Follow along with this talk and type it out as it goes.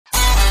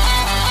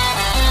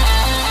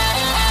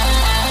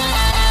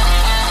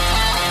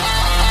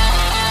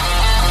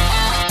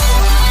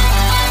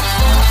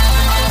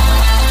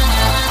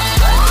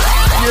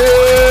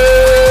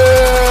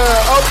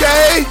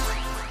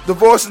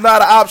Divorce is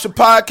Not an Option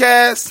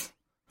podcast.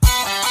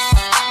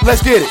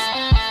 Let's get it.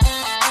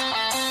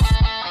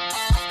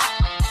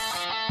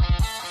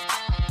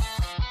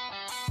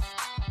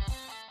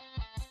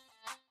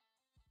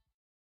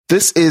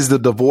 This is the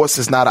Divorce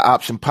is Not an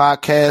Option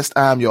podcast.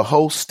 I'm your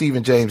host,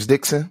 Stephen James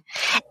Dixon.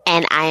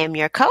 And I am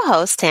your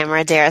co-host,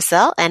 Tamara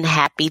Daracel, and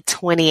happy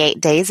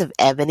 28 Days of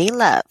Ebony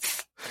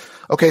Love.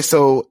 Okay,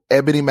 so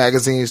Ebony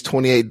Magazine's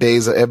 28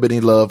 Days of Ebony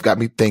Love got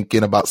me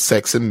thinking about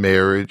sex and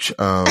marriage.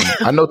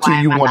 I know too,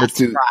 you wanted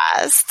to.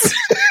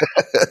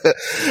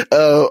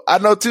 I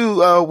know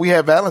too, we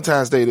have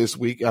Valentine's Day this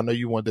week. I know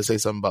you wanted to say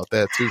something about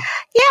that too.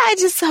 Yeah, I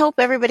just hope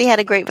everybody had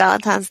a great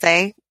Valentine's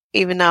Day,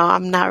 even though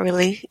I'm not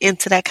really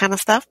into that kind of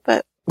stuff,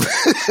 but.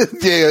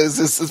 Yeah,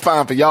 it's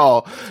fine for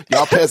y'all.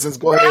 Y'all peasants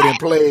go ahead and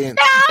play and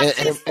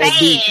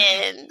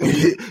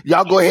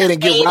y'all go ahead and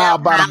get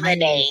wild by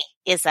holiday.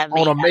 It's a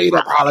on a made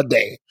up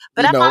holiday.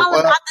 But I'm all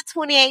about the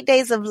 28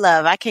 Days of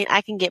Love. I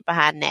can get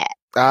behind that.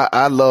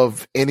 I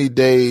love any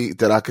day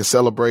that I can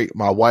celebrate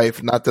my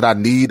wife. Not that I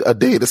need a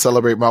day to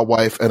celebrate my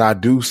wife, and I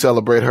do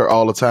celebrate her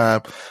all the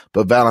time.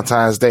 But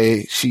Valentine's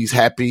Day, she's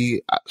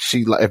happy.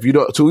 If you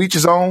don't, to each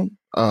his own.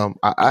 I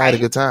had a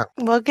good time.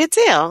 Well, good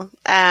deal.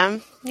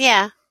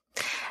 Yeah,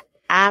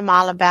 I'm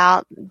all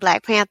about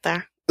Black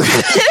Panther.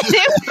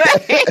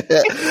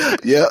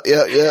 Yeah.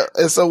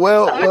 And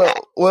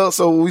so,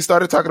 so we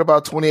started talking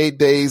about 28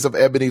 Days of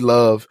Ebony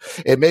Love.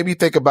 It made me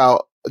think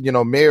about,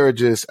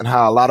 marriages and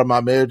how a lot of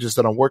my marriages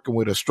that I'm working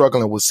with are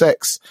struggling with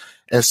sex.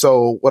 And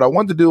so what I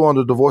wanted to do on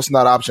the Divorce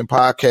Not Option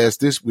podcast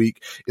this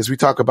week is we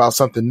talk about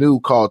something new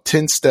called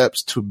 10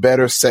 Steps to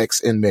Better Sex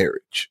in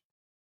Marriage.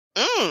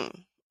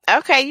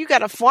 Okay, you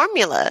got a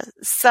formula.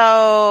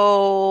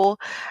 So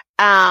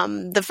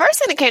the first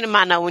thing that came to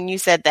mind when you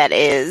said that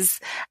is,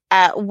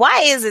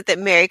 why is it that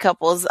married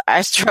couples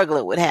are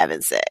struggling with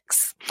having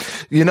sex?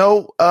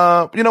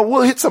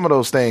 We'll hit some of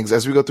those things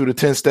as we go through the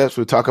 10 steps.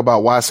 We'll talk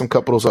about why some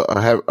couples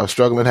are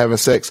struggling having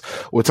sex.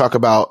 We'll talk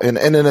about, and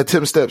in the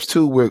 10 steps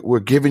too, we're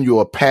giving you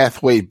a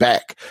pathway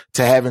back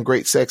to having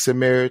great sex in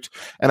marriage.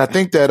 And I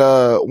think that,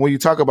 when you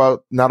talk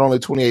about not only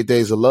 28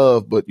 Days of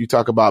Love, but you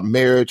talk about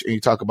marriage and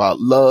you talk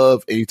about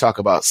love and you talk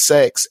about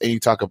sex and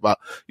you talk about,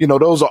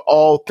 those are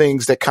all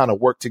things that kind of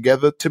work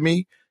together to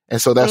me.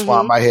 And so that's why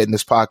I'm out here in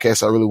this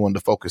podcast. I really wanted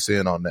to focus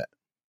in on that.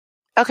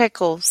 Okay,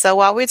 cool. So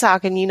while we're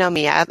talking, you know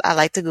me, I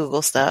like to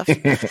Google stuff.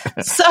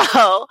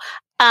 So,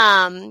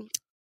 a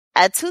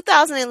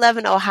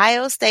 2011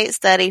 Ohio State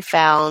study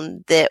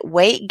found that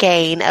weight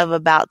gain of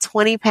about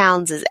 20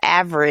 pounds is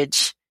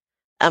average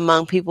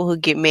among people who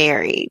get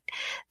married.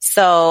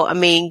 So,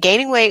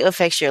 gaining weight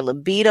affects your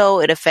libido.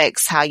 It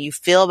affects how you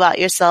feel about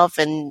yourself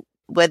and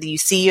whether you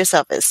see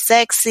yourself as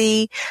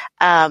sexy.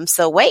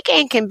 So weight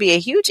gain can be a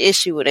huge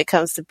issue when it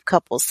comes to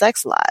couples'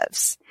 sex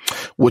lives.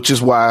 Which is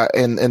why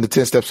in the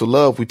 10 Steps of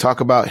Love, we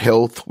talk about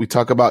health. We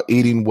talk about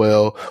eating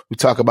well. We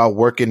talk about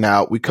working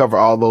out. We cover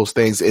all those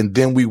things. And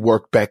then we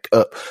work back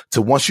up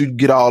to once you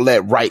get all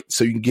that right,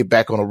 so you can get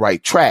back on the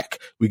right track,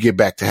 we get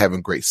back to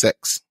having great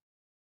sex.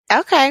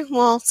 Okay.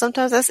 Well,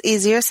 sometimes that's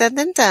easier said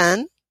than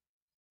done.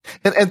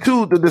 And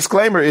two, the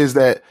disclaimer is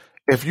that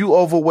if you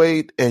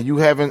overweight and you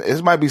haven't,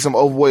 it might be some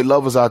overweight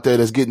lovers out there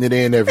that's getting it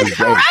in every day.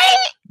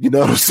 Right? You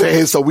know what I'm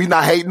saying? So we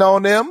not hating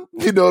on them.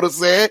 You know what I'm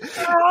saying?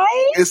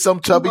 Right. It's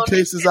some chubby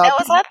chasers out there. That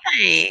was her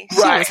thing.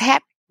 She was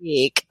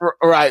happy.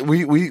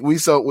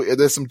 Right.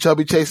 There's some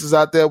chubby chasers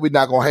out there. We're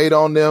not going to hate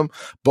on them,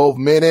 both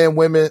men and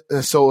women.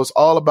 And so it's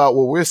all about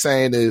what we're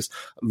saying is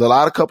a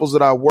lot of couples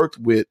that I worked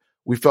with,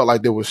 we felt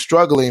like they were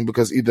struggling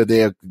because either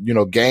they,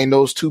 gained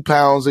those 2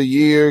 pounds a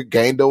year,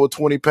 gained over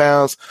 20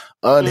 pounds,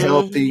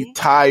 unhealthy,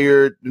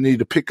 tired, need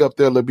to pick up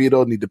their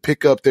libido, need to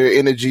pick up their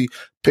energy,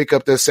 pick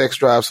up their sex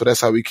drive. So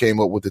that's how we came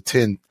up with the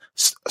 10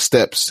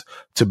 steps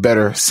to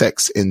better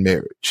sex in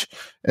marriage.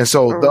 And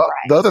so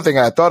the other thing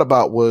I thought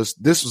about was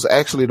this was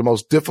actually the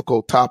most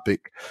difficult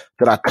topic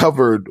that I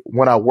covered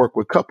when I work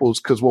with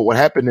couples. Cause what would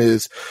happen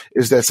is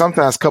that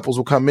sometimes couples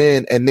will come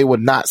in and they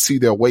would not see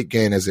their weight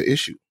gain as an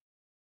issue.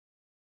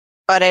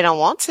 Or they don't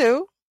want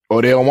to.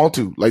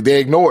 Like they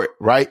ignore it,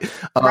 right?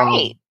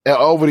 Right.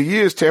 Over the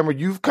years, Tamara,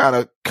 you've kind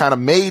of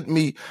made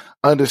me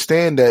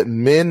understand that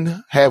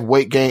men have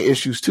weight gain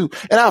issues too.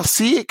 And I'll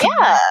see it.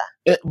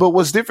 Yeah. But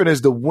what's different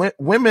is the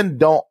women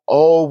don't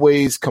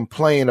always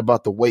complain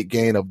about the weight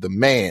gain of the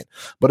man.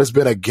 But it's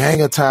been a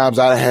gang of times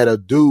I had a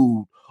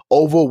dude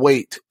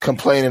overweight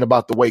complaining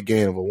about the weight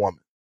gain of a woman.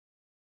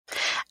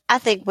 I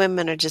think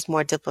women are just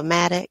more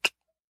diplomatic.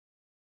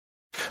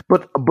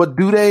 But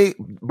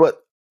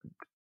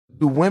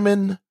do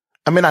women,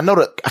 I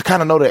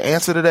kind of know the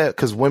answer to that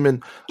because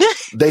women,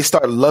 they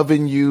start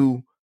loving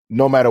you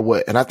no matter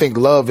what. And I think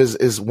love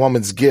is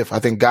woman's gift. I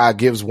think God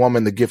gives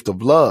woman the gift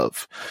of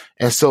love.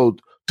 And so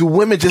do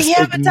women just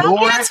ignore but don't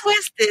get it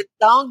twisted.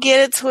 Don't get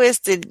it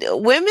twisted.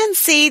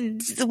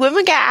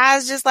 Women got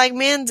eyes just like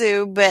men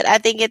do. But I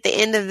think at the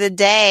end of the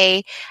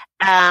day,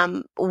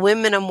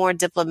 women are more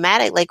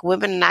diplomatic. Like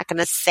women are not going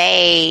to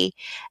say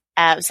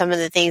some of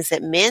the things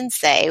that men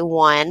say,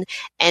 one.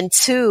 And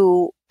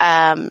two,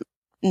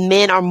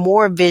 men are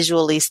more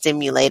visually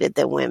stimulated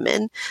than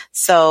women.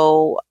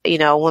 So,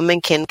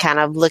 women can kind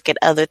of look at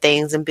other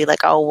things and be like,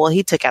 oh, well,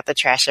 he took out the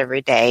trash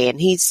every day and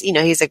he's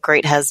a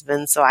great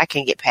husband, so I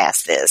can get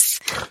past this.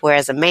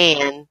 Whereas a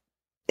man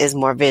is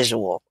more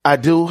visual. I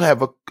do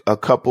have a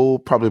couple,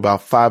 probably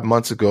about 5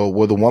 months ago,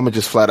 where the woman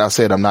just flat out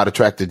said, I'm not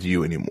attracted to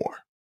you anymore.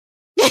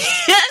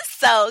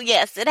 So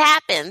yes, it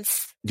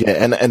happens. Yeah.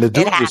 And the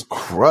dude was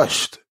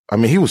crushed. I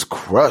mean, he was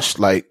crushed.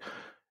 Like,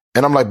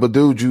 and I'm like, but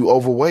dude, you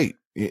overweight.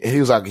 And he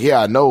was like,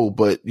 yeah, I know,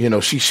 but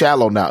she's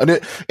shallow now. And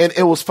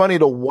it was funny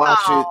to watch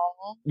it,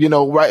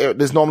 right.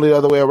 There's normally the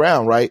other way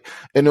around. Right.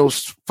 And it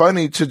was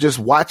funny to just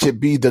watch it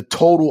be the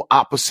total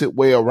opposite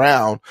way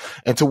around,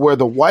 and to where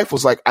the wife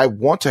was like, I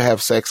want to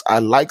have sex. I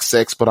like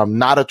sex, but I'm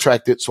not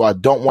attracted. So I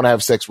don't want to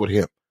have sex with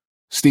him.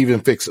 Steven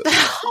Fixer.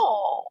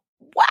 Oh,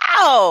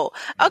 wow.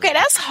 Okay.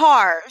 That's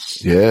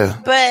harsh. Yeah.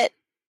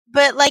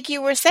 But like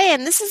you were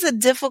saying, this is a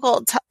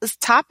difficult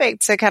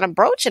topic to kind of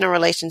broach in a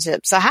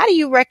relationship. So how do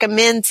you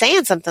recommend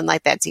saying something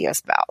like that to your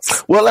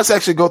spouse? Well, let's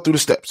actually go through the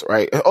steps,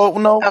 right? Oh,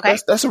 no, okay.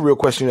 That's a real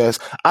question to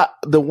ask.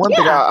 The one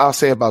thing I'll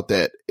say about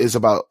that is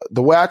about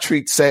the way I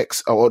treat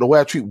sex, or the way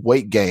I treat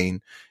weight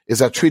gain,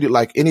 is I treat it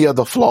like any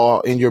other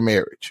flaw in your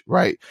marriage,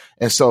 right?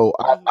 And so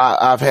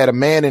I've had a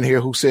man in here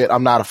who said,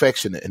 I'm not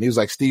affectionate. And he was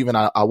like, Steven,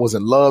 I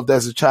wasn't loved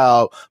as a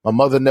child. My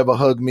mother never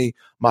hugged me.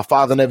 My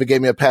father never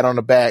gave me a pat on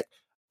the back.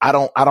 I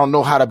don't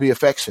know how to be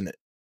affectionate.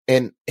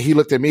 And he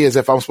looked at me as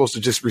if I'm supposed to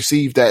just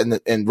receive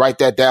that and write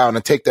that down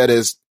and take that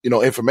as,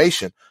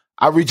 information.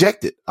 I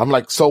reject it. I'm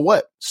like, so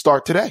what?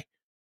 Start today.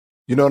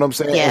 You know what I'm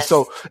saying? Yes.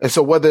 And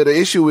so whether the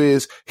issue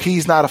is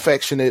he's not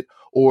affectionate,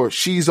 or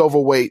she's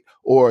overweight,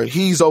 or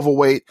he's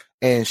overweight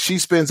and she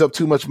spends up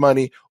too much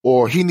money,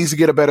 or he needs to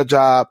get a better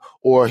job,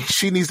 or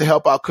she needs to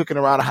help out cooking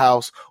around the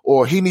house,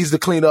 or he needs to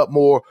clean up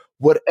more,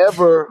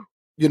 whatever,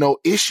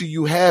 issue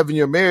you have in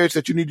your marriage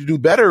that you need to do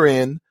better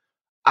in,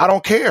 I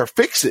don't care.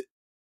 Fix it.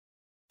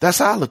 That's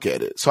how I look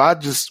at it. So I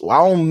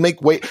don't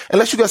make weight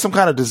unless you got some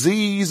kind of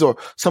disease or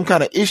some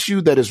kind of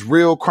issue that is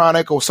real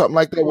chronic or something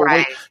like that.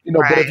 Right.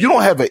 But if you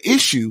don't have an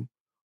issue,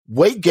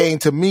 weight gain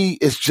to me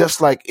is just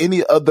like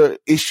any other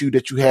issue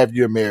that you have in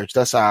your marriage.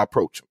 That's how I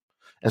approach them.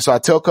 And so I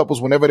tell couples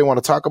whenever they want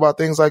to talk about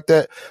things like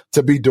that,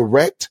 to be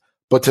direct,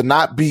 but to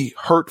not be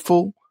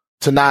hurtful,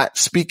 to not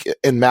speak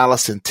in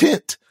malice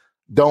intent.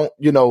 Don't,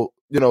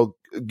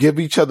 give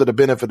each other the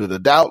benefit of the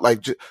doubt.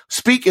 Like,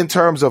 speak in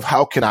terms of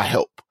how can I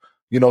help?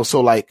 So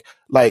like,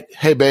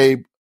 hey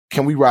babe,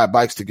 can we ride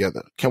bikes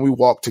together? Can we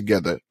walk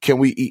together? Can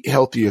we eat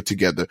healthier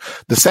together?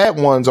 The sad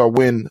ones are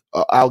when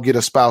I'll get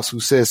a spouse who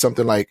says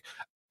something like,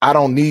 I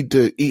don't need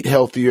to eat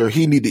healthier.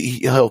 He need to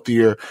eat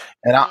healthier.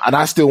 And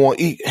I still want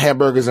to eat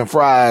hamburgers and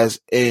fries,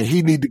 and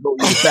he need to go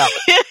eat a salad.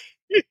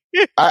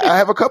 I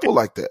have a couple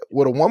like that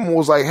where the woman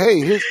was like,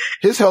 hey,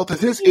 his health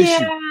is his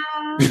issue.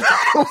 You know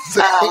what I'm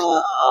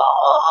saying?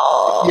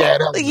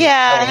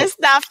 It's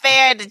not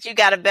fair that you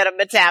got a better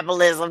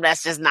metabolism.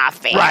 That's just not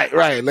fair.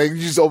 Right. Like, you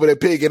just over there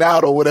pigging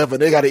out or whatever.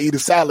 They got to eat a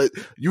salad.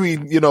 You eat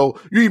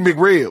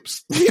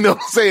McRibs. You know what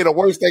I'm saying? The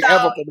worst thing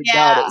ever for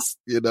McDonald's,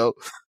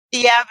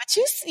 Yeah, but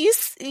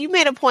you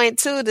made a point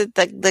too, that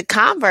the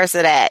converse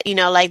of that,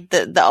 like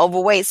the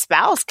overweight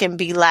spouse can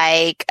be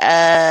like,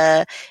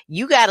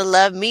 you gotta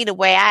love me the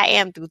way I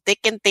am, through thick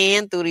and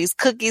thin, through these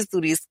cookies,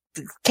 through these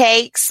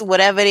cakes,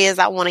 whatever it is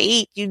I want to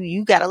eat.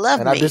 You gotta love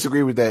me. And I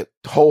disagree with that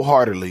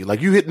wholeheartedly.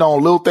 Like, you hitting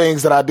on little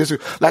things that I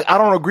disagree. Like, I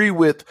don't agree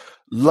with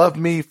love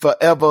me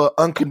forever,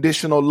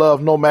 unconditional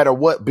love, no matter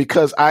what,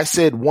 because I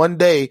said one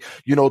day,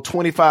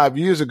 25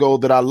 years ago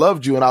that I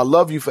loved you and I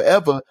love you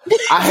forever.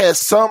 I had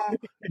some,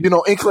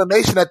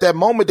 inclination at that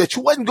moment that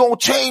you wasn't going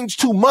to change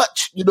too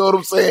much. You know what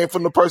I'm saying?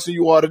 From the person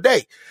you are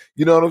today.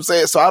 You know what I'm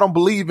saying? So I don't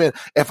believe in,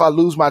 if I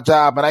lose my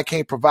job and I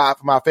can't provide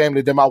for my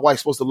family, then my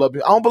wife's supposed to love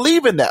me. I don't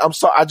believe in that. I'm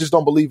sorry. I just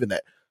don't believe in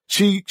that.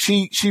 She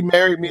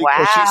married me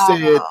because she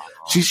said,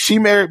 she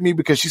married me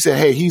because she said,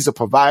 hey, he's a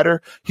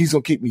provider. He's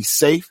going to keep me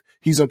safe.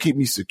 He's going to keep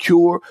me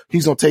secure.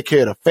 He's going to take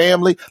care of the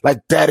family.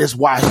 Like, that is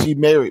why she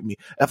married me.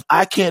 If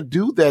I can't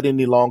do that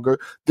any longer,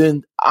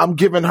 then I'm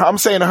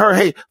saying to her,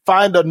 hey,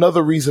 find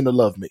another reason to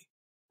love me.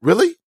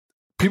 Really?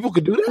 People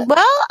could do that? Well,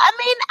 I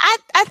mean,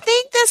 I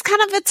think that's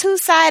kind of a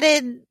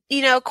two-sided,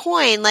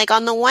 coin. Like,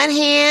 on the one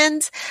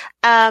hand,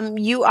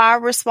 you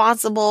are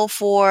responsible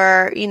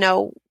for,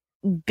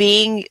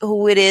 being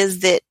who it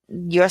is that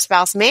your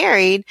spouse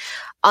married.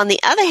 On the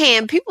other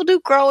hand, people do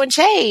grow and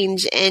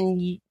change,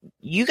 and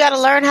you got to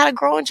learn how to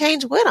grow and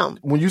change with them.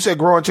 When you say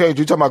grow and change,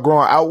 you talking about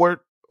growing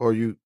outward, or are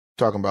you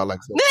talking about like,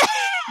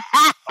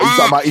 are you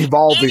talking about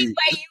evolving?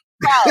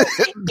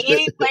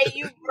 Any way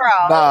you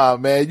grow. Nah,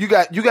 man, you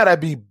got to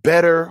be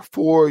better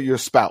for your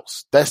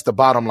spouse. That's the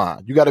bottom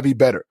line. You got to be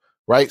better.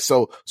 Right.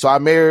 So I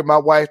married my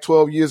wife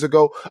 12 years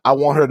ago. I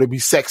want her to be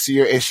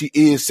sexier, and she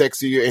is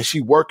sexier, and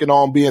she working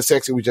on being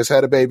sexy. We just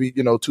had a baby,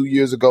 2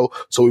 years ago.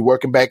 So we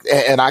working back,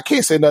 and I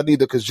can't say nothing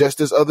either, because just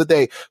this other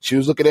day she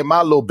was looking at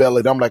my little belly.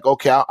 And I'm like,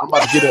 okay, I'm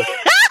about to get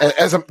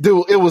her.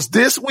 Dude, it was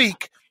this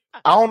week.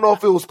 I don't know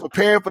if it was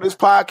preparing for this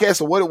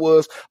podcast or what it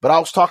was, but I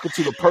was talking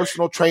to the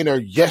personal trainer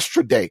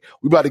yesterday.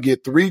 We about to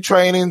get 3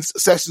 training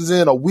sessions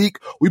in a week.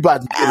 We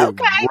about to get it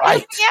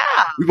right.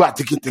 Yeah. We about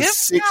to get the Good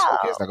 6. job.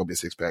 Okay, it's not gonna be a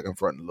 6-pack. I'm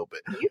fronting a little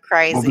bit. You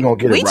crazy. But we gonna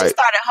get it right. We just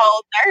started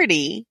Whole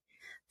 30.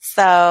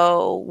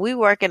 So we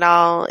working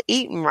on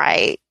eating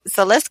right.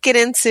 So let's get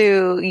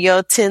into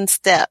your 10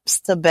 steps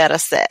to better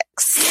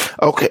sex.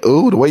 Okay.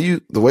 Ooh, the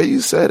way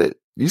you said it,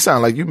 you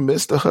sound like you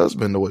missed the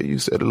husband the way you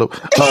said it. The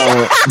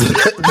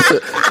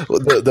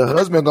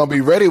husband gonna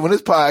be ready when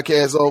this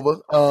podcast over.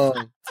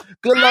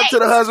 Good luck to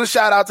the husband.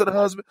 Shout out to the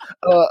husband.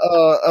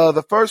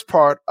 The first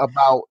part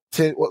about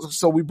 10.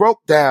 So we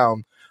broke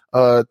down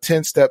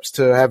 10 steps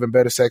to having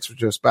better sex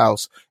with your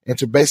spouse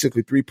into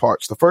basically 3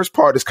 parts. The first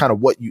part is kind of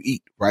what you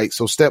eat, right?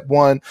 So step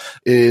 1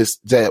 is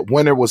that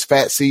winter was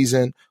fat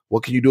season.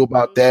 What can you do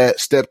about that?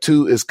 Step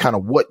 2 is kind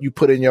of what you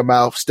put in your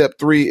mouth. Step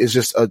 3 is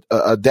just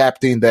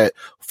adapting that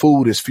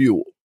food is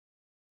fuel.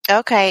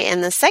 Okay.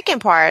 And the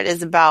second part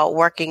is about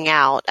working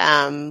out.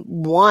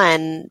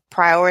 1,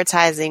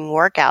 prioritizing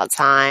workout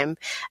time.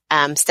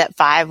 Step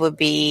 5 would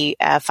be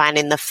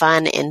finding the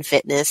fun in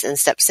fitness. And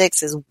step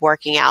 6 is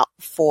working out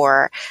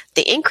for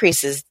the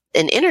increases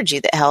in energy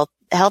that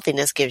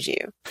healthiness gives you.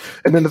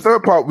 And then the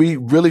third part, we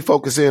really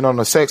focus in on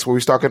the sex where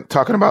we start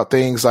talking about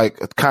things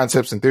like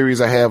concepts and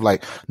theories I have,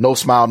 like no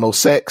smile, no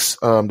sex.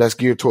 That's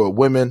geared toward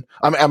women.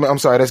 I'm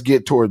sorry, that's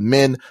geared toward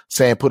men,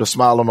 saying put a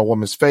smile on a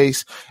woman's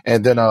face.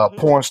 And then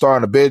porn star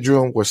in the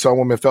bedroom, where some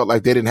women felt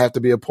like they didn't have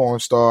to be a porn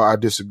star. I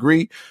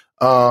disagree.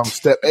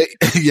 Step 8,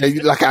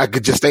 yeah, like I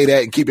could just say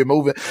that and keep it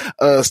moving.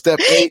 Step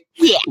 8,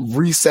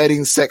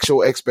 resetting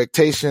sexual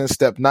expectations.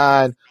 Step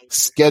 9,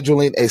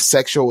 scheduling a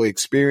sexual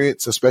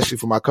experience, especially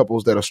for my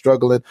couples that are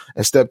struggling.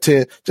 And step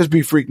 10, just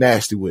be freak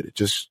nasty with it.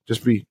 Just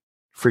be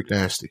freak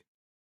nasty.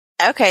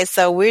 Okay,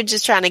 so we're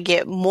just trying to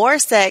get more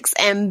sex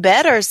and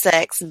better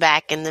sex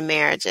back in the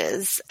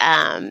marriages.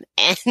 And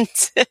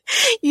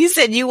you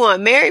said you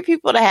want married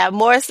people to have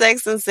more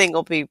sex than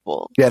single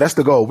people. Yeah, that's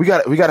the goal. We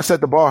got to set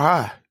the bar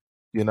high.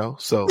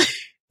 So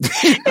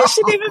it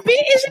shouldn't even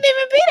be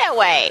that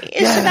way. It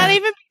should not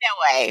even be that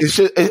way. It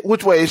should.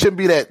 Which way? It shouldn't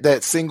be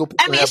that single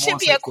people. I mean, it should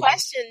be a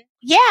question.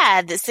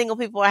 Yeah, that single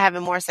people are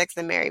having more sex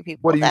than married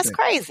people. What do you That's think?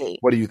 crazy.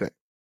 What do you think?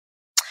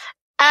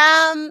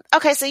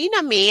 Okay, so you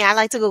know me, I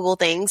like to Google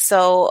things.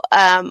 So,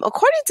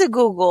 according to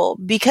Google,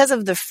 because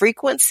of the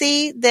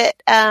frequency that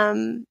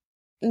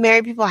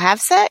married people have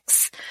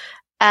sex,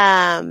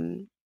 or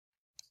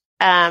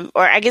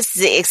I guess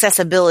the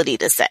accessibility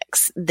to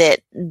sex, that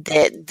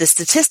the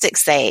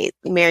statistics say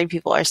married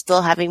people are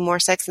still having more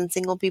sex than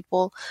single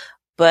people,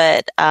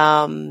 but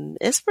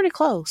it's pretty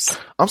close.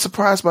 I'm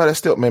surprised by that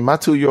still. Man, my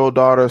 2-year-old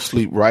daughter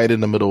sleep right in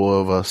the middle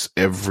of us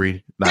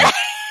every night.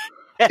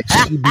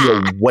 She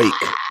be awake.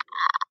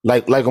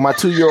 Like on my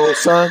 2-year-old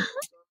son,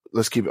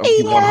 let's keep it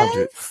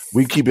 100.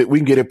 We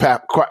can get it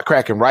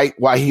cracking right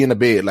while he in the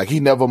bed. Like he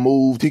never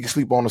moved. He can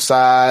sleep on the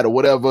side or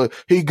whatever.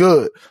 He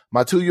good.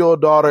 My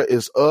 2-year-old daughter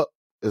is up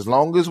as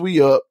long as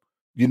we up,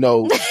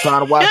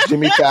 trying to watch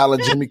Jimmy Fallon,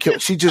 Jimmy Kimmel.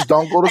 She just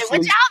don't go to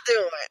sleep. What y'all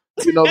doing?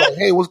 Like,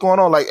 hey, what's going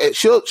on? Like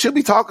she'll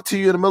be talking to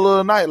you in the middle of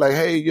the night. Like,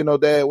 hey,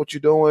 Dad, what you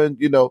doing?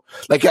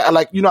 Like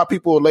how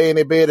people lay in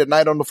their bed at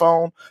night on the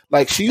phone.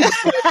 Like she's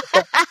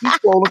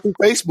scrolling through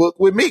Facebook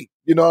with me.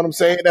 You know what I'm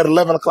saying? At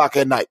 11 o'clock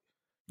at night.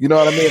 You know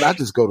what I mean? I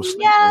just go to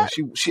sleep. Yeah.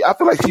 Man. I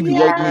feel like she be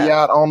waking me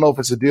out. I don't know if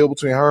it's a deal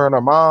between her and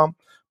her mom,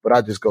 but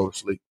I just go to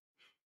sleep.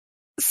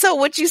 So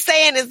what you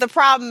saying is the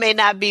problem may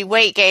not be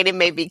weight gain, it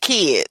may be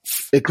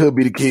kids. It could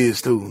be the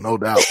kids too, no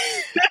doubt.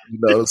 You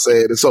know what I'm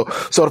saying? And so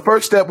the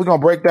first step, we're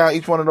going to break down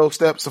each one of those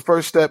steps. The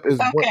first step is,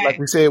 like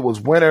we said, was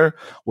winter,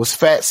 was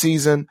fat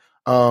season.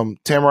 Tamara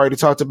already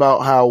talked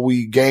about how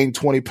we gained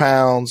 20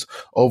 pounds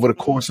over the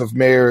course of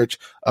marriage.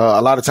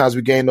 A lot of times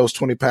we gain those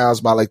 20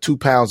 pounds by like 2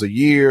 pounds a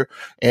year.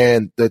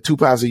 And the 2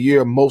 pounds a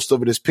year, most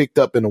of it is picked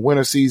up in the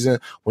winter season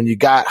when you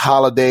got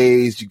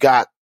holidays, you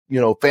got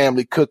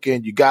family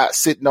cooking, you got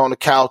sitting on the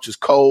couch, it's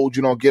cold,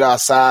 you don't get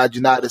outside,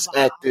 you're not as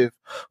active.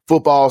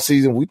 Football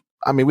season, we're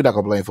not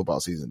gonna blame football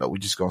season though. We're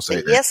just gonna say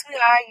that. Yes, we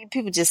are. You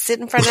people just sit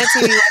in front of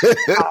that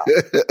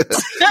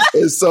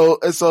TV. and so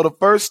the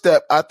first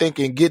step, I think,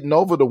 in getting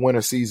over the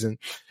winter season,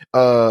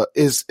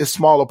 is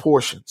smaller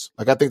portions.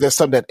 Like I think that's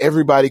something that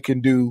everybody can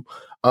do.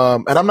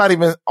 And I'm not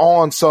even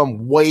on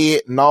some weigh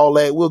it and all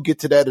that. We'll get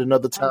to that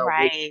another time.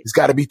 Right. It's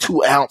got to be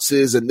 2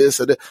 ounces and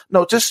this or that.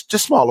 No, just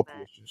smaller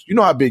portions. You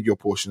know how big your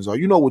portions are.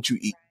 You know what you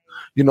eat.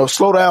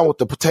 Slow down with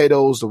the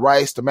potatoes, the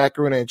rice, the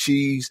macaroni and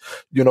cheese,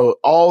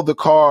 all the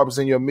carbs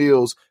in your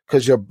meals,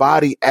 because your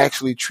body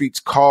actually treats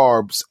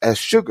carbs as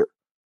sugar.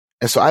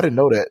 And so I didn't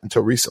know that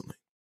until recently.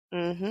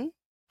 Mm-hmm.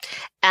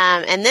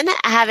 And then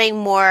having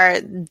more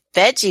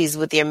veggies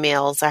with your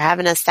meals, or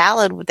having a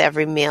salad with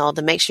every meal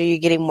to make sure you're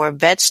getting more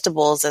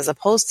vegetables as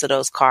opposed to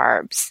those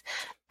carbs.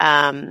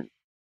 Go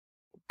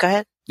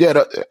ahead. Yeah,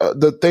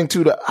 the thing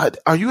too,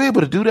 are you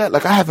able to do that?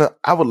 Like I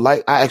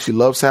actually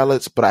love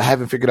salads, but I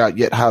haven't figured out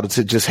yet how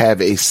to just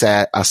have a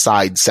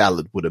side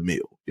salad with a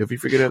meal. Have you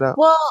figured that out?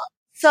 Well,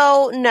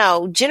 So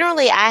no,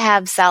 generally I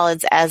have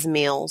salads as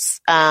meals.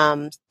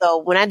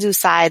 So when I do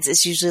sides,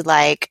 it's usually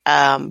like,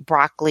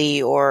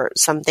 broccoli or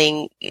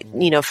something,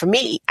 for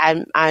me,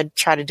 I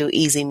try to do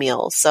easy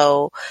meals.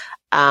 So,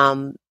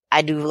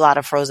 I do a lot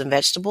of frozen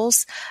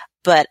vegetables,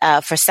 but,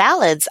 for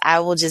salads, I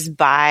will just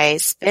buy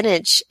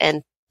spinach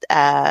and,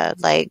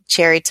 like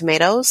cherry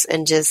tomatoes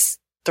and just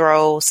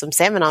throw some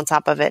salmon on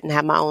top of it and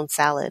have my own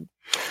salad.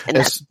 And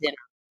that's dinner.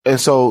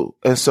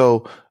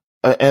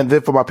 And then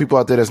for my people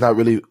out there that's not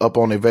really up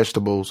on their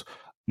vegetables,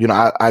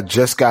 I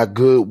just got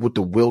good with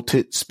the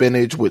wilted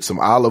spinach with some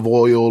olive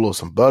oil or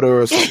some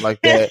butter or something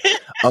like that.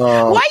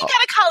 Why you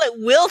gotta call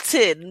it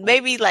wilted?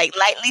 Maybe like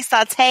lightly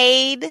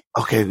sauteed?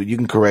 Okay, you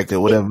can correct it,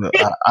 whatever.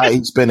 I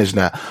eat spinach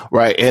now,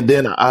 right? And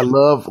then I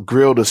love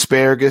grilled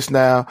asparagus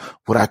now.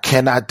 What I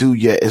cannot do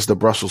yet is the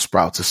Brussels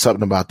sprouts. There's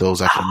something about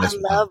those I can mess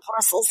with. I love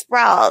Brussels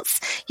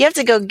sprouts. You have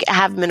to go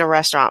have them in a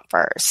restaurant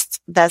first.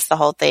 That's the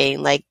whole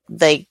thing. Like,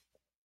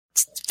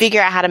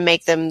 figure out how to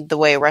make them the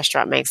way a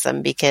restaurant makes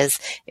them, because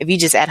if you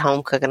just at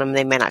home cooking them,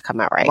 they may not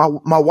come out right.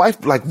 My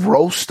wife like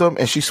roasts them,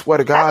 and she swear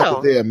to God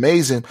that they're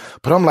amazing.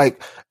 But I'm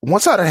like,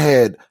 once I done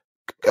had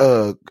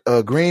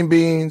green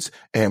beans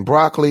and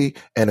broccoli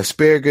and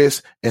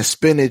asparagus and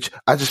spinach,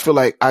 I just feel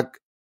like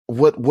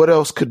what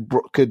else could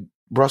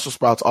Brussels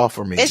sprouts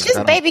offer me? It's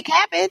just baby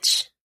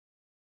cabbage.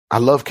 I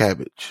love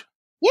cabbage.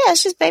 Yeah,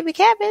 it's just baby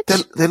cabbage.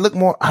 They look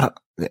more.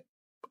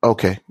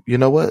 Okay, you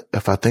know what? I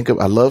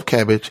love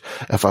cabbage.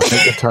 If I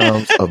think in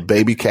terms of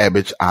baby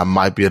cabbage, I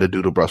might be able to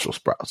do the Brussels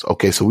sprouts.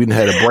 Okay, so we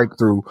had a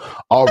breakthrough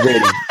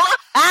already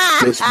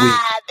this week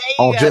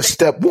on just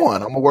step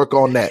one. I'm gonna work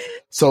on that.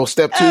 So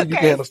step two, you can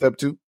handle step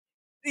two.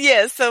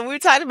 Yeah, so we're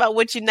talking about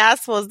what you're not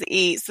supposed to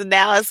eat. So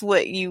now it's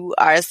what you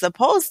are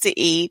supposed to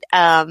eat.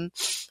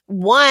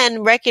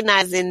 One,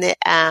 recognizing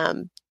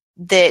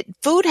that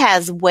food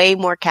has way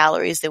more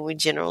calories than we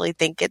generally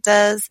think it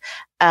does.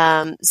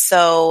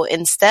 So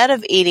instead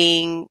of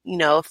eating,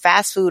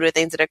 fast food or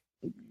things that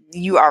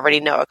you already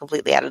know are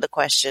completely out of the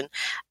question,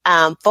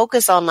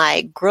 focus on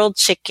like grilled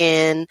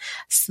chicken,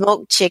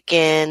 smoked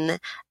chicken,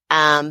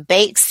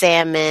 baked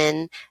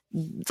salmon,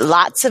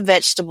 lots of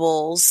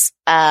vegetables,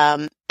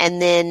 and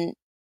then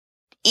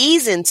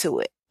ease into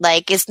it.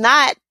 Like, it's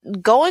not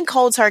going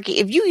cold turkey.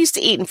 If you used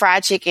to eating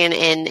fried chicken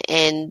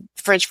and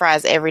French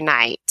fries every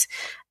night,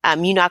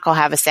 you're not going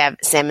to have a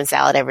salmon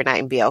salad every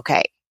night and be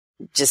okay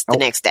just the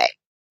next day.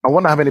 I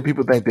wonder how many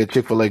people think that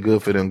Chick-fil-A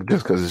good for them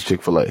just because it's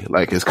Chick-fil-A.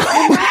 Like, it's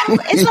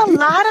it's a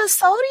lot of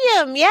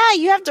sodium. Yeah,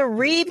 you have to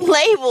read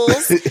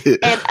labels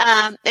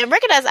and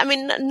recognize. I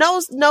mean,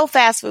 no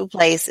fast food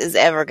place is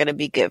ever going to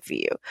be good for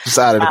you.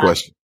 Side of the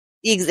question.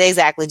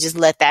 Exactly. Just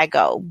let that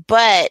go.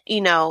 But,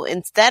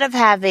 instead of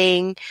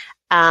having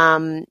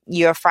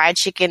your fried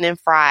chicken and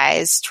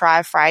fries,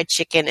 try fried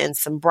chicken and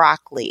some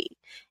broccoli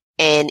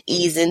and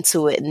ease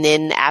into it. And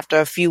then after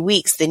a few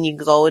weeks, then you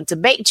go into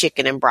baked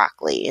chicken and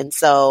broccoli. And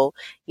so,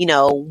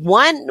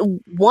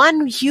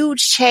 one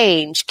huge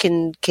change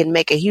can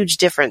make a huge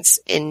difference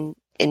in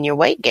your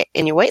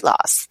weight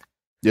loss.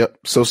 Yep.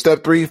 So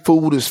step 3,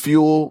 food is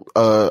fuel.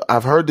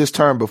 I've heard this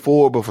term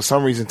before, but for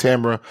some reason,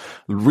 Tamara,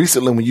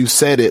 recently when you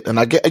said it,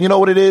 and you know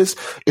what it is?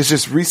 It's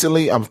just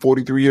recently, I'm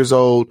 43 years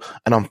old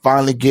and I'm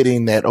finally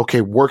getting that,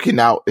 okay,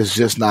 working out is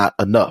just not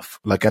enough.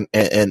 Like, and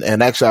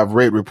actually I've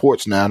read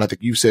reports now, and I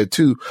think you said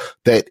too,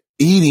 that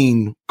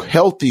eating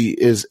healthy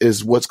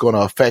is what's going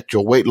to affect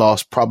your weight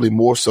loss probably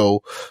more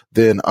so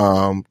than,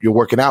 you're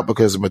working out,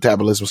 because the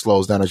metabolism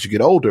slows down as you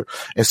get older.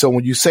 And so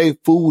when you say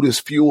food is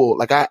fuel,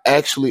 like I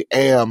actually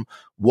am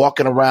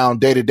walking around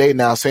day to day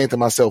now saying to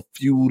myself,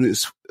 food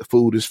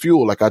is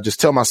fuel. Like I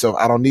just tell myself,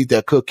 I don't need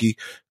that cookie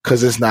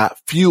because it's not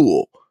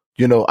fuel.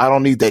 I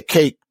don't need that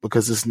cake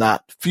because it's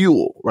not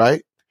fuel.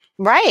 Right.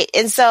 Right.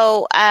 And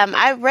so,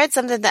 I read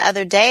something the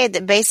other day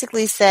that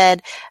basically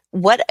said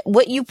what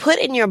you put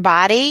in your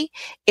body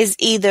is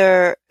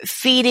either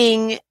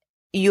feeding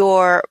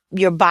your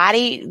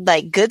body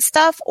like good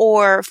stuff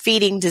or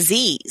feeding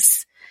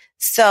disease.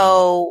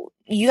 So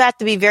you have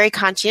to be very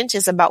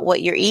conscientious about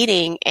what you're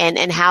eating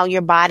and how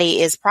your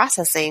body is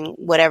processing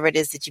whatever it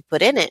is that you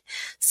put in it.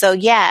 So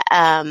yeah.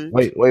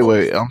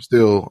 Wait. I'm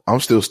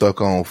still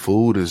stuck on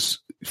food is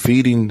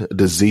feeding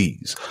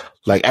disease.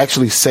 Like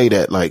actually say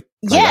that. Like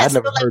yes, I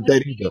never heard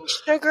that either.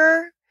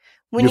 Sugar.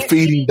 When you're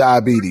feeding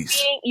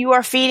diabetes. You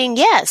are feeding.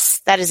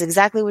 Yes, that is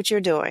exactly what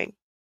you're doing.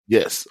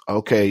 Yes.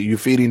 Okay. You're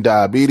feeding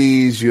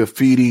diabetes. You're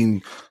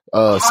feeding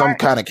some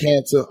kind of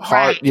cancer,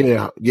 heart,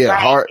 right. Right.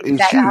 Heart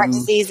issues, heart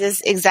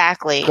diseases,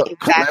 exactly.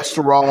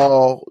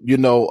 Cholesterol,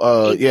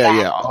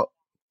 exactly.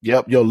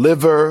 Yep, your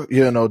liver,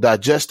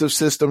 digestive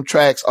system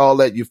tracts, all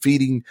that. You're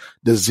feeding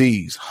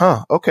disease.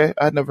 Huh? Okay,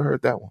 I'd never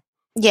heard that one.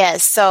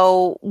 Yes.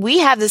 So we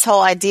have this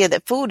whole idea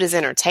that food is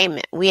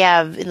entertainment. We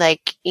have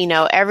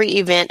every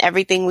event,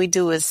 everything we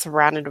do is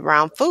surrounded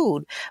around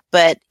food.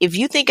 But if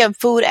you think of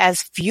food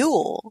as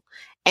fuel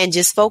and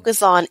just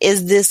focus on,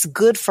 is this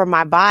good for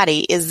my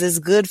body? Is this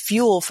good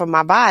fuel for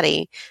my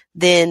body?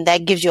 Then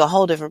that gives you a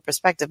whole different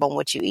perspective on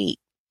what you eat.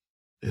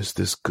 Is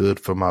this good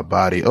for my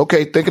body?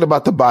 Okay, thinking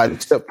about the body.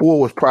 Step 4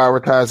 was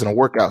prioritizing a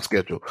workout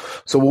schedule.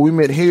 So what we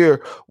meant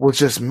here was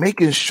just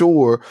making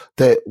sure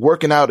that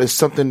working out is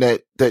something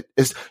that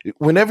is,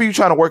 whenever you're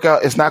trying to work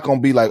out, it's not going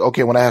to be like,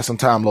 okay, when I have some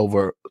time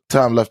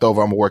left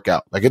over, I'm gonna work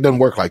out. Like, it doesn't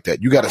work like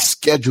that. You got to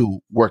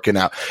schedule working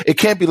out. It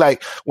can't be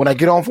like, when I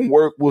get home from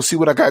work, we'll see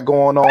what I got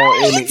going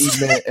on in the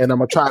evening and I'm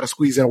gonna try to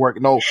squeeze in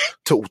work. No,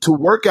 to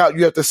work out,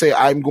 you have to say,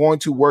 I'm going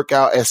to work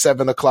out at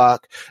 7:00,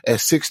 at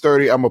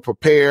 6:30. I'm gonna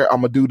prepare. I'm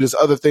gonna do this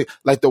other thing.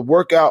 Like, the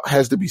workout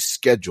has to be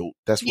scheduled.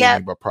 That's what I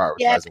mean by prioritizing.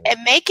 Yep.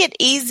 And make it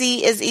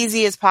easy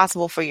as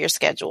possible for your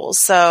schedule.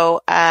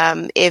 So,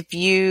 if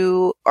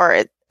you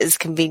are as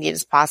convenient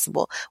as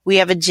possible. We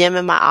have a gym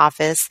in my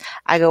office.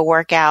 I go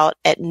work out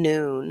at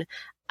noon.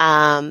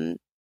 I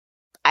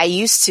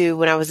used to,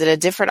 when I was at a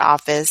different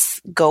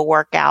office, go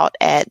work out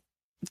at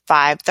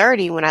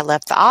 5:30 when I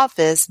left the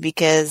office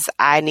because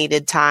I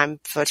needed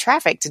time for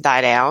traffic to die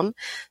down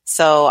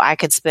so I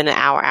could spend an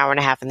hour and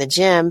a half in the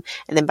gym.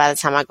 And then by the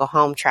time I go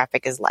home,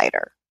 traffic is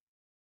lighter.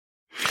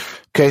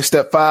 Okay,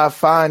 step 5,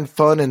 find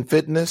fun and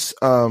fitness.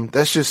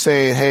 That's just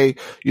saying, hey,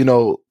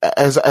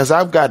 as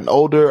I've gotten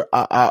older,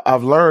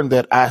 I've learned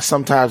that I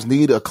sometimes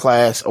need a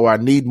class or I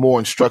need more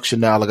instruction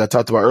now. Like I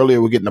talked about earlier,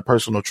 we're getting a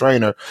personal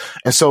trainer.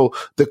 And so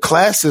the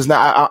classes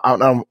now,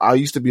 I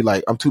used to be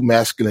like, I'm too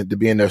masculine to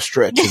be in there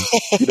stretching.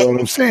 You know what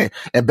I'm saying?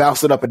 And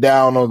bouncing up and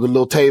down on the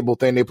little table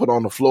thing they put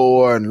on the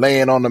floor and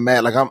laying on the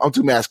mat. Like, I'm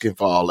too masculine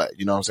for all that.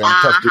 You know what I'm saying?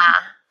 I'm tough dude.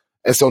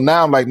 And so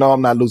now I'm like, no,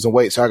 I'm not losing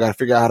weight. So I got to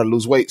figure out how to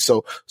lose weight.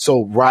 So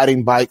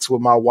riding bikes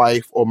with my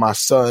wife or my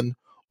son,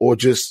 or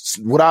just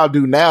what I'll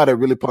do now that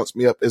really pumps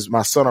me up is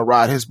my son will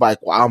ride his bike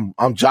while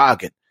I'm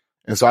jogging.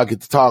 And so I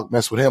get to talk,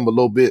 mess with him a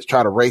little bit,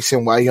 try to race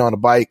him while he's on the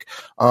bike.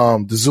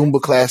 The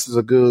Zumba classes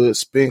are good.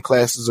 Spin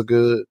classes are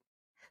good.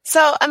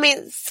 So, I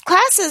mean,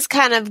 classes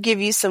kind of give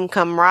you some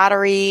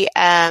camaraderie.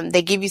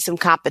 They give you some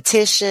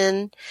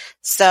competition.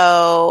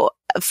 So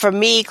for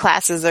me,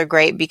 classes are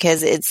great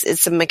because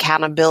it's some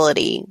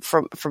accountability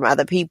from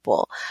other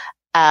people.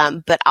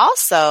 But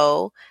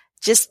also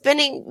just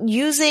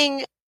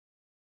using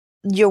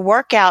your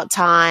workout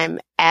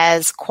time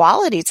as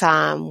quality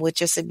time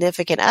with your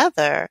significant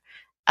other.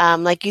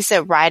 Like you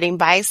said, riding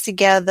bikes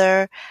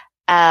together.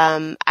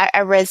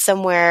 I read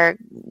somewhere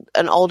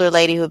an older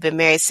lady who had been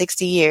married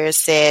 60 years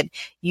said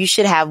you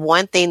should have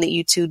one thing that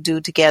you two do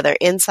together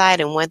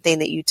inside and one thing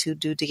that you two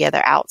do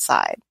together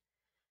outside.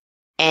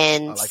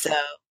 And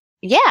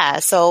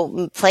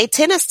so play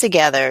tennis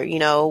together,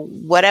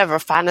 whatever,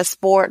 find a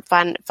sport,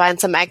 find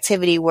some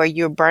activity where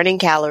you're burning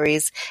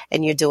calories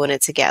and you're doing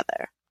it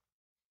together.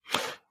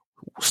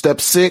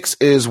 Step 6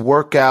 is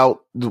working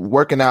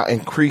out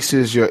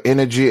increases your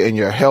energy and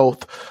your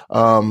health.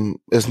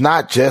 It's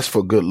not just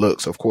for good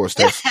looks. Of course,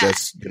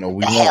 that's, we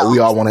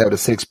all want to have the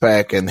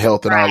 6-pack and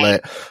health and all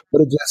that,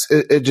 but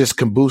it just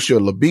can boost your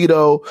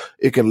libido.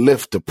 It can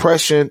lift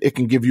depression. It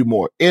can give you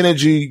more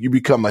energy. You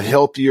become a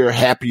healthier,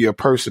 happier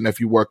person if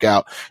you work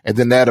out. And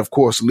then that, of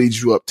course,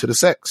 leads you up to the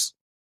sex.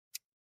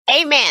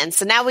 Amen.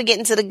 So now we get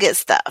into the good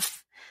stuff.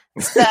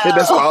 So.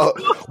 That's all.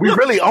 We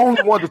really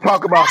only want to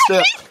talk about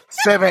step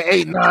 7,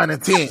 8, 9,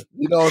 and 10.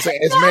 You know what I'm saying?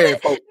 It's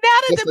married folks. Now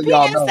that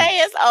the PSA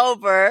is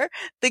over,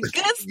 the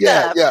good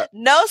stuff. Yeah.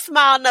 No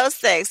smile, no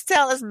sex.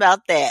 Tell us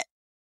about that.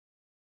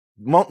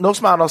 No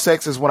smile, no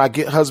sex is when I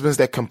get husbands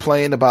that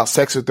complain about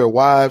sex with their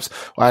wives.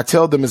 What I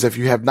tell them is, if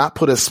you have not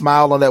put a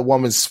smile on that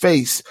woman's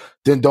face,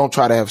 then don't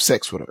try to have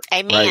sex with her.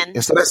 Amen. Right?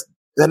 And so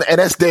and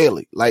that's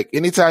daily. Like,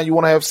 anytime you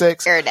want to have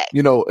sex, every day.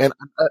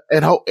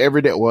 And hope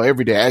every day. Well,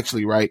 every day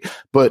actually, right?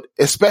 But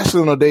especially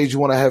on the days you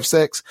want to have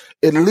sex,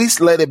 at least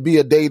let it be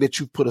a day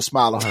that you put a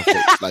smile on her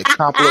face. Like,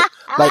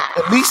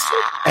 at least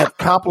have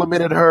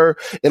complimented her.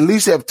 At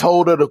least have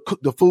told her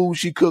the food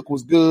she cooked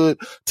was good.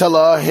 Tell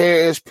her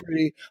hair is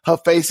pretty. Her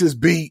face is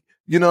beat.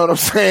 You know what I'm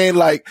saying?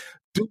 Like,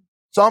 do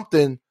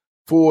something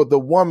for the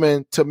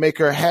woman to make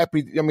her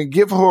happy. I mean,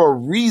 give her a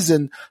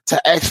reason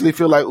to actually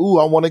feel like, ooh,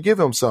 I want to give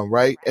him some,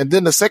 right? And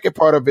then the second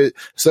part of it,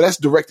 so that's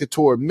directed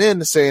toward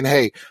men, saying,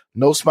 hey,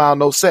 no smile,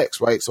 no sex,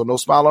 right? So no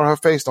smile on her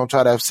face, don't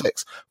try to have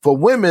sex. For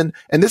women,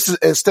 and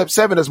step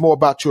 7 is more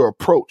about your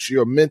approach,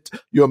 your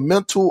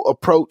mental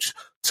approach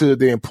to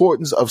the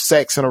importance of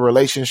sex in a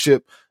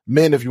relationship.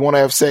 Men, if you want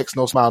to have sex,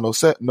 no smile, no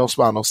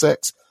smile, no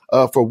sex.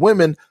 For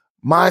women,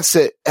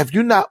 mindset, if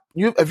you're not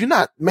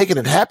making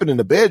it happen in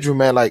the bedroom,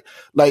 man, like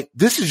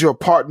this is your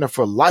partner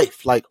for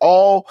life. Like,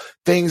 all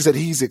things that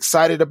he's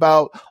excited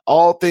about,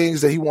 all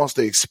things that he wants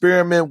to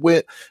experiment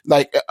with,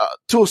 like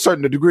to a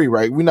certain degree,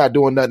 right? We're not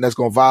doing nothing that's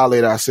going to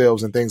violate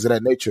ourselves and things of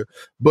that nature.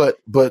 But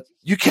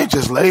you can't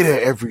just lay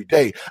there every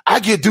day.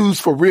 I get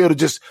dudes for real to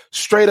just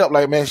straight up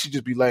like, man, she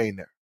just be laying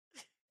there.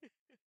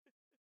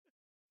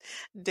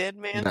 Dead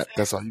man.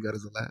 That's all you got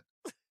is a laugh.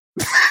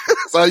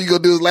 That's all you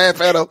gonna do is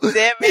laugh at him.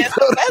 Dead man,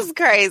 that's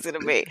crazy to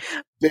me.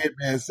 Dead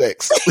man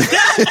sex. But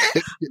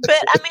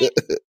I mean,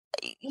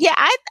 yeah,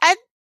 I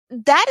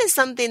that is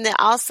something that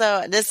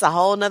also, this is a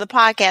whole nother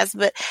podcast,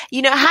 but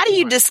how do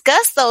you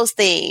discuss those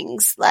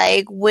things?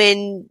 Like,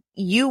 when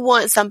you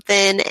want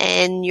something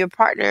and your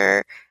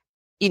partner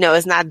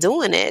is not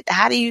doing it,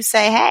 how do you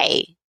say,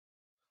 hey?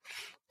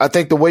 I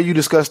think the way you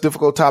discuss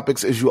difficult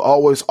topics is you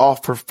always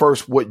offer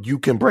first what you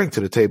can bring to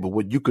the table,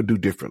 what you could do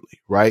differently,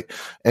 right?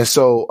 And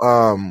so,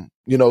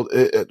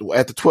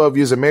 at the 12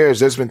 years of marriage,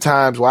 there's been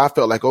times where I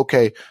felt like,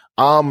 okay,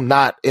 I'm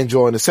not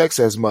enjoying the sex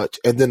as much.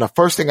 And then the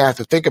first thing I have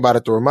to think about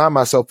it to remind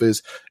myself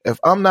is if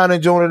I'm not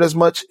enjoying it as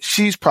much,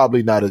 she's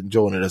probably not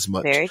enjoying it as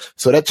much.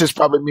 So that just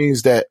probably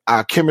means that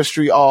our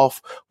chemistry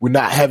off. We're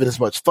not having as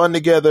much fun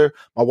together.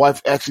 My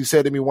wife actually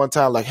said to me one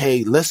time, like,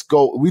 hey, let's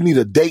go. We need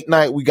a date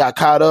night. We got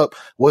caught up,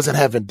 wasn't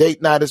having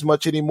date night as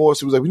much anymore.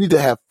 So it was like, we need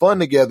to have fun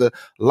together,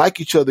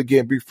 like each other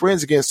again, be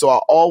friends again. So I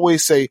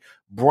always say,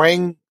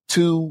 bring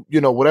to,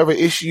 whatever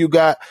issue you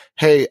got.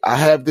 Hey, I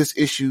have this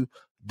issue.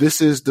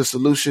 This is the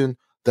solution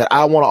that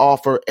I want to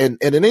offer. And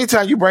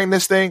anytime you bring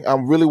this thing,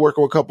 I'm really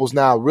working with couples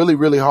now, really,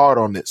 really hard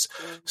on this.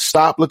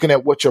 Stop looking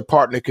at what your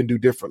partner can do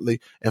differently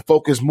and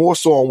focus more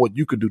so on what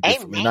you can do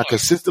differently. And I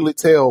consistently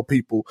tell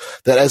people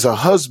that as a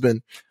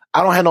husband,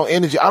 I don't have no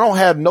energy. I don't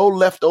have no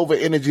leftover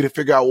energy to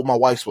figure out what my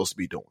wife's supposed to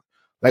be doing.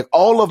 Like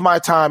all of my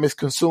time is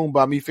consumed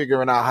by me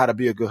figuring out how to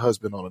be a good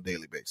husband on a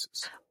daily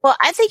basis. Well,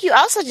 I think you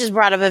also just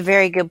brought up a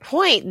very good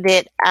point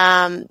that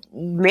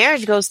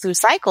marriage goes through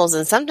cycles,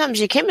 and sometimes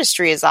your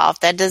chemistry is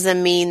off. That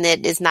doesn't mean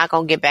that it's not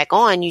going to get back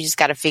on. You just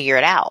got to figure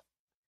it out.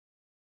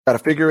 Got to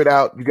figure it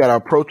out. You got to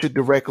approach it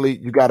directly.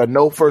 You got to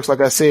know first,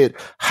 like I said,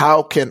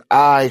 how can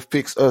I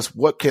fix us?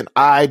 What can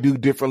I do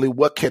differently?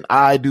 What can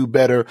I do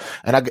better?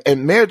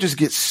 And marriages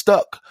get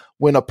stuck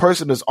when a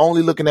person is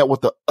only looking at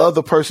what the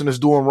other person is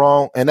doing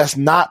wrong, and that's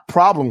not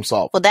problem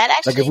solving. Well, that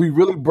actually, like if we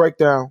really break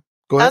down.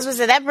 Go ahead. I was going to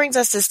say, that brings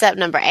us to step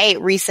number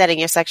 8, resetting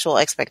your sexual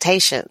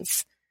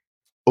expectations.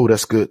 Oh,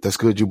 that's good. That's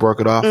good. You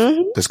broke it off.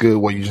 Mm-hmm. That's good.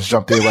 Well, you just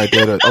jumped in right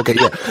there. Okay,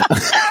 yeah.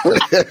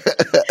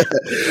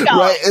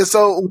 Right. And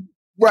so,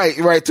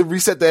 right. To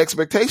reset the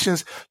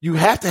expectations, you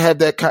have to have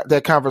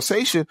that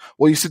conversation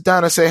where you sit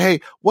down and say,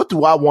 hey, what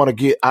do I want to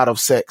get out of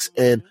sex?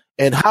 And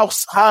how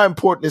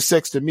important is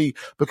sex to me?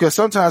 Because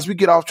sometimes we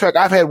get off track.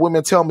 I've had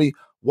women tell me,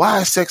 why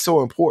is sex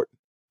so important?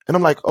 And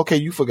I'm like, okay,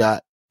 you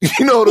forgot.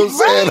 You know what I'm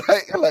saying?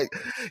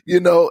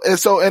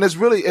 And it's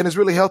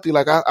really healthy.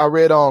 Like I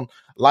read on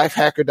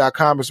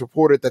lifehacker.com, it's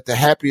reported that the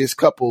happiest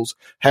couples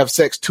have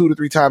sex 2 to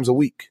 3 times a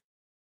week.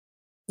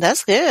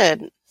 That's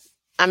good.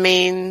 I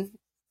mean,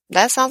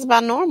 that sounds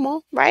about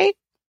normal, right?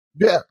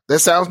 Yeah, that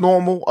sounds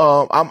normal.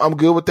 I'm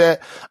good with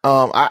that.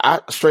 I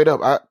straight up,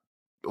 I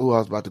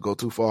was about to go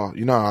too far.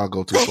 You know how I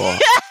go too far.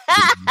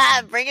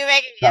 Bring it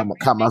back.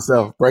 Caught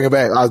myself. Bring it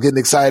back. I was getting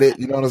excited.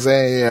 You know what I'm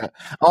saying? Yeah.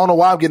 I don't know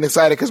why I'm getting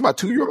excited because my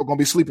 2-year-old gonna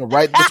be sleeping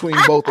right between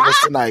both of us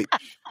tonight.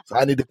 So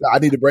I need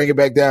to bring it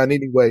back down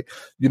anyway.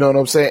 You know what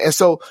I'm saying? And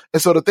so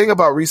the thing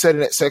about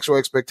resetting that sexual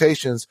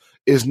expectations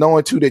is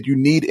knowing too that you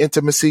need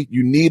intimacy,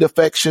 you need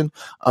affection.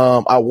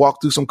 I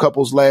walked through some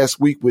couples last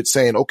week with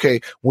saying,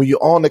 okay, when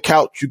you're on the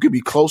couch, you can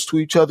be close to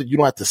each other. You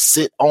don't have to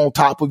sit on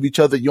top of each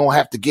other. You don't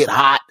have to get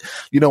hot.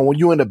 When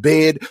you're in the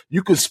bed,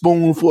 you can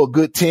spoon for a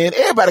good 10.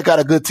 Everybody got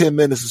a good 10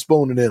 minutes of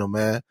spooning in them,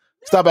 man.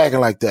 Stop acting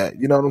like that.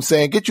 You know what I'm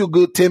saying? Get you a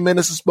good 10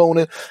 minutes of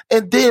spooning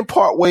and then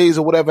part ways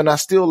or whatever. And I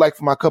still like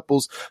for my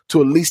couples to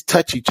at least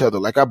touch each other.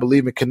 Like I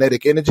believe in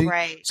kinetic energy.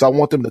 Right. So I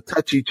want them to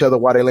touch each other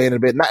while they're laying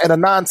in bed, not in a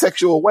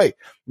non-sexual way.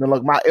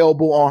 Like my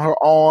elbow on her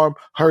arm,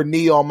 her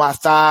knee on my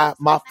thigh,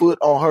 my foot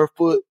on her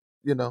foot,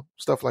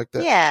 stuff like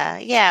that.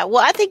 Yeah.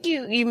 Well, I think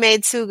you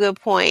made 2 good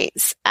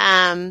points.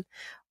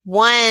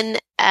 One,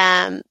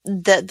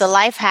 the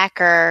life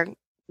hacker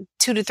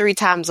 2 to 3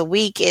 times a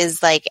week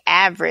is like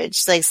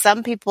average. Like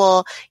some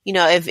people,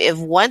 if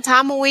 1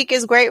 time a week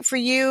is great for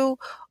you,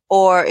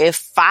 or if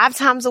 5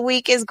 times a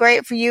week is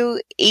great for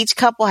you, each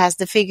couple has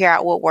to figure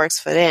out what works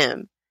for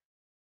them.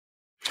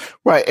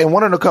 Right. And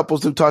one of the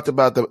couples who talked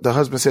about the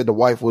husband said the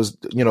wife was,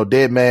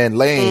 dead man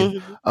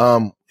laying.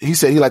 Mm-hmm. He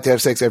said he liked to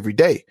have sex every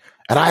day.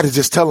 And I had to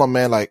just tell him,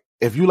 man, like,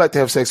 if you like to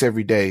have sex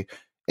every day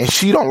and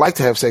she don't like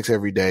to have sex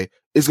every day,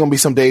 it's going to be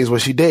some days where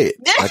she dead.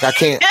 Like I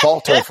can't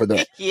fault her for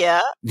that.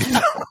 Yeah.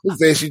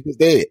 She's just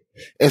dead.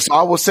 And so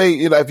I would say,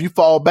 if you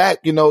fall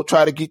back,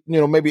 try to get,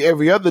 maybe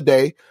every other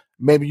day,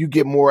 maybe you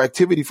get more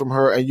activity from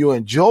her and you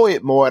enjoy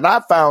it more. And I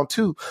found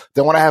too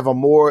that when I have a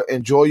more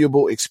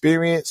enjoyable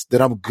experience,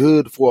 that I'm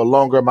good for a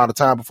longer amount of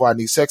time before I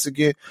need sex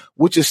again,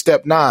 which is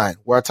step 9,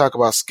 where I talk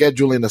about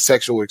scheduling a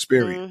sexual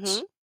experience.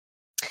 Mm-hmm.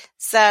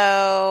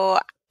 So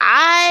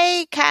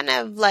I kind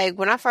of like,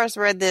 when I first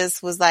read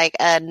this was like,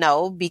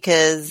 no,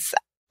 because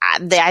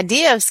the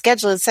idea of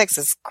scheduling sex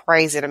is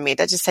crazy to me.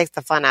 That just takes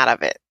the fun out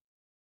of it.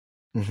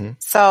 Mm-hmm.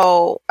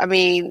 So, I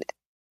mean,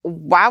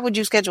 why would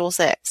you schedule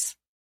sex?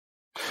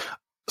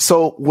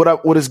 So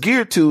what is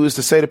geared to is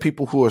to say to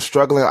people who are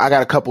struggling, I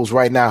got couples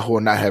right now who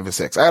are not having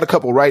sex. I got a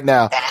couple right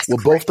now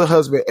with both the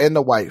husband and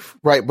the wife,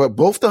 right? But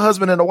both the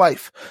husband and the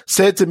wife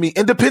said to me,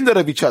 independent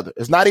of each other.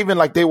 It's not even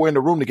like they were in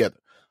the room together.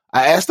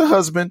 I asked the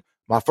husband,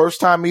 my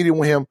first time meeting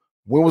with him,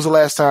 when was the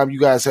last time you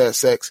guys had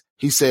sex?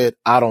 He said,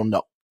 I don't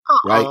know.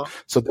 right?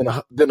 So then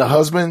the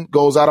husband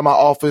goes out of my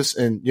office,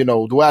 and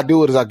the way I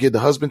do it is I give the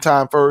husband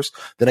time first,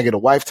 then I get a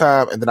wife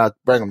time, and then I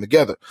bring them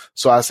together.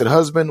 So I said,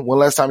 husband, when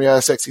last time you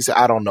had sex? He said,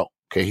 I don't know.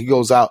 Okay, he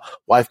goes out,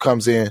 wife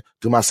comes in,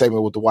 do my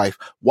segment with the wife.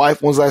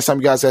 Wife, when's the last time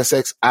you guys had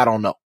sex? I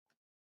don't know.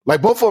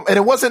 Like both of them, and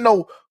it wasn't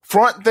no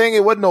front thing,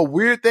 it wasn't no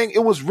weird thing.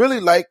 It was really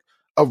like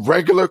a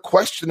regular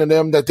question to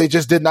them that they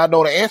just did not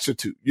know the answer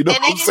to. You know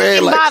what I'm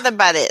saying? Like, bothered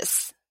by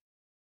this.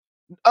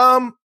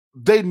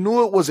 They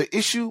knew it was an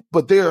issue,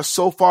 but they are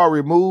so far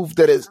removed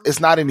that it's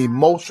not an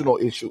emotional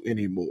issue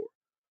anymore.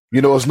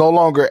 It's no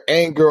longer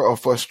anger or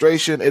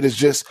frustration. It is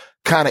just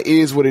kind of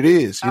is what it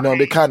is.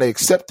 They kind of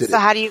accepted it. So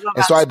how do you go about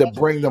And so I had to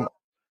bring them.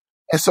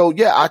 And so,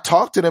 yeah, I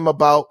talked to them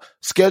about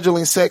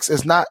scheduling sex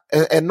is not,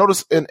 and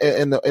notice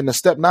in the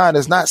step 9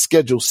 is not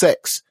scheduled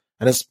sex.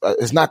 And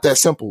it's not that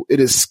simple. It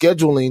is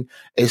scheduling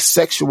a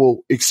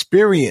sexual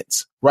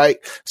experience, right?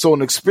 So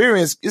an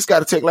experience, it's got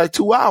to take like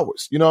 2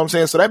 hours. You know what I'm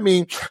saying? So that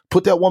means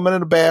put that woman in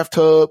the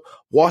bathtub,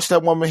 wash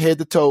that woman head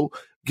to toe,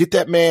 get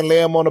that man,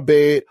 lay him on the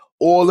bed,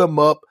 oil him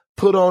up,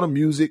 put on the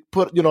music,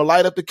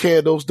 light up the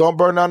candles, don't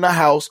burn down the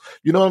house.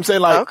 You know what I'm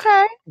saying? Like,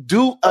 okay.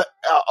 Do a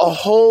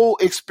whole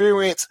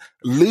experience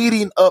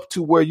leading up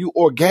to where you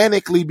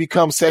organically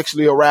become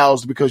sexually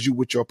aroused because you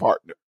with your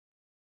partner.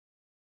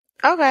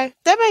 Okay,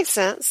 that makes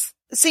sense.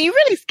 So you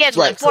really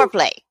scheduling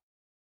foreplay.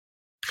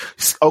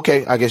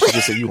 Okay, I guess you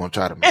just said you want to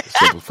try to make it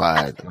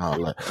simplified and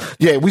all that.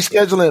 Yeah, we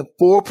scheduling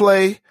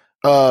foreplay,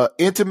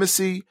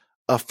 intimacy,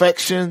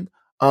 affection,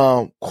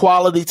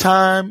 quality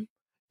time,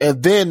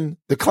 and then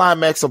the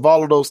climax of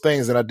all of those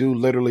things, and I do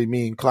literally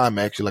mean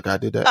climax, like I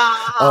did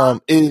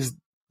that, is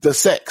the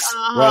sex,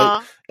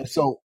 right? And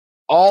so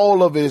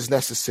all of it is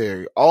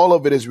necessary. All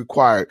of it is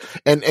required.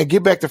 And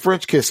get back to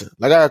French kissing.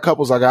 Like I got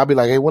couples, like I'll be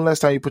like, hey, when last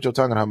time you put your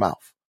tongue in her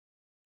mouth?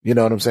 You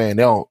know what I'm saying?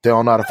 They don't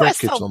know how to French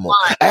kiss no more.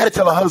 I had to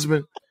tell a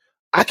husband,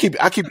 I keep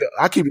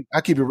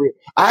it real.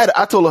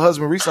 I told a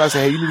husband recently, I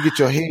said, hey, you need to get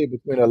your head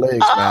between her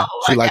legs, man.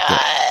 She like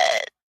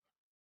that.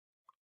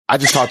 I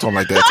just talked to him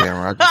like that,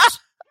 Tamara.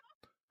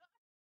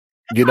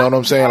 You know what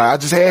I'm saying? Like, I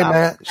just, hey,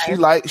 man,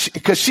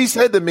 cause she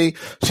said to me,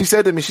 she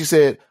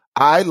said,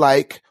 I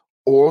like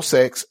oral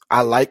sex.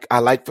 I like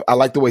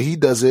the way he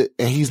does it,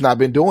 and he's not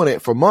been doing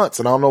it for months,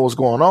 and I don't know what's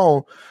going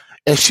on.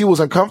 And she was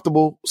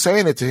uncomfortable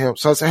saying it to him.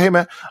 So I said, hey,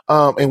 man,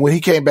 and when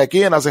he came back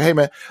in, I said, hey,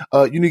 man,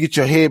 you need to get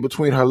your head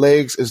between her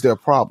legs. Is there a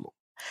problem?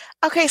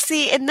 Okay,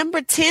 see, and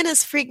number 10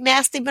 is freak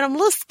nasty, but I'm a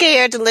little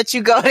scared to let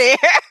you go there.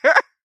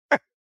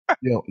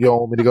 You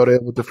don't want me to go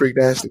there with the freak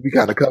nasty? We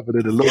kind of covered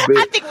it a little bit.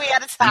 I think we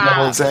out of time. You know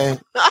what I'm saying?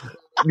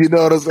 You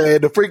know what I'm saying?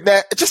 The freak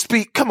nasty. Just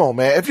speak. Come on,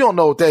 man. If you don't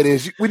know what that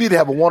is, we need to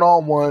have a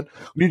one-on-one.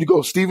 We need to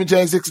go to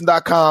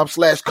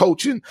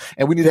StephenJamesDixon.com/coaching,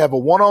 and we need to have a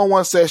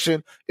one-on-one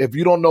session. If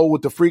you don't know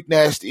what the freak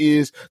nasty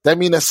is, that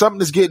means that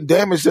something is getting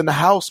damaged in the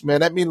house,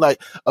 man. That means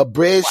like a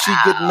bed sheet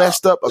getting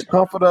messed up, a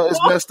comforter is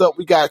messed up.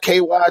 We got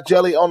KY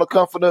jelly on the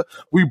comforter.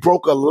 We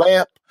broke a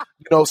lamp.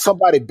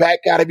 Somebody back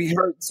got to be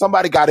hurt.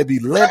 Somebody got to be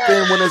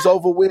limping when it's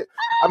over with.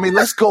 I mean,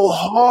 let's go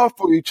hard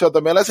for each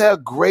other, man. Let's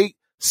have great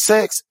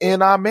sex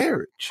in our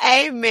marriage.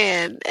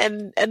 Amen.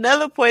 And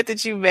another point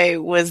that you made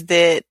was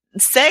that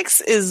sex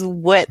is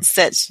what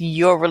sets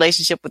your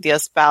relationship with your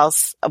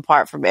spouse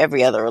apart from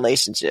every other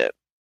relationship.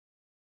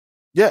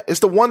 Yeah, it's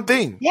the one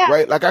thing,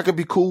 right? Like I could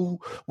be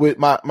cool with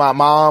my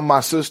mom,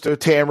 my sister,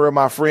 Tamara,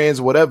 my friends,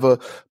 whatever,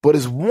 but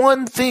it's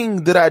one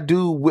thing that I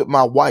do with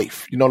my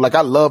wife. Like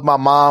I love my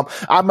mom.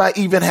 I might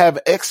even have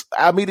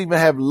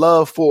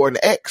love for an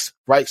ex,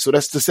 right? So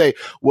that's to say,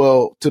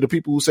 well, to the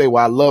people who say,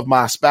 well, I love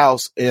my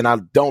spouse and I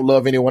don't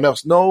love anyone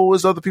else. No,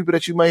 there's other people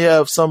that you may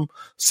have some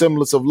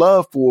semblance of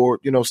love for,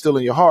 still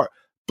in your heart.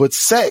 But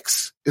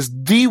sex is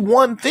the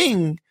one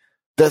thing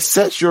that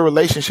sets your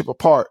relationship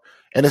apart.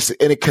 And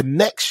it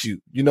connects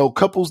you.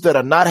 Couples that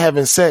are not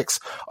having sex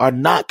are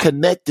not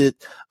connected,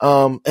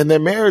 and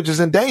their marriage is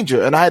in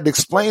danger. And I had to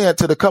explain that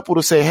to the couple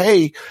to say,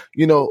 hey,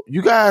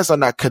 you guys are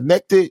not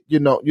connected. You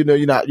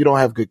don't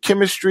have good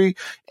chemistry,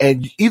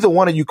 and either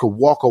one of you could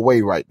walk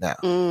away right now.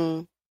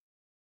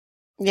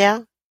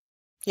 Yeah.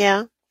 All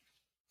right.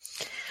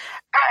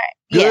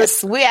 Good.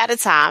 Yes, we're out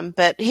of time,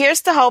 but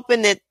here's to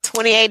hoping that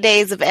 28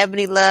 days of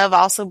ebony love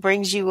also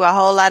brings you a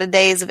whole lot of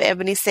days of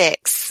ebony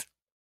sex.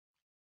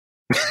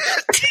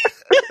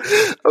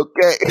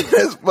 Okay,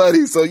 that's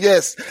funny. So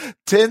yes,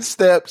 10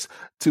 steps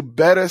to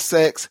better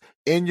sex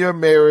in your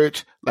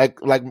marriage. Like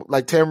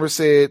Tamara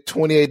said,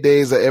 28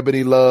 days of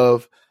ebony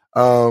love.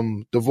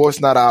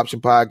 Divorce Not an Option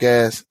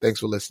podcast.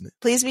 Thanks for listening.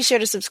 Please be sure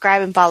to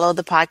subscribe and follow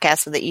the podcast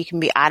so that you can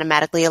be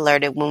automatically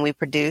alerted when we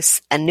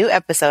produce a new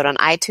episode on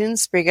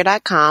iTunes,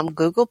 Spreaker.com,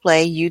 Google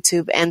Play,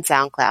 YouTube, and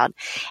SoundCloud.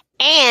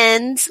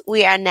 And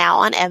we are now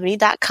on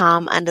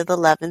ebony.com under the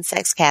love and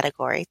sex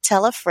category.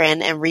 Tell a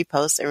friend and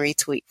repost and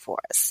retweet for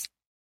us.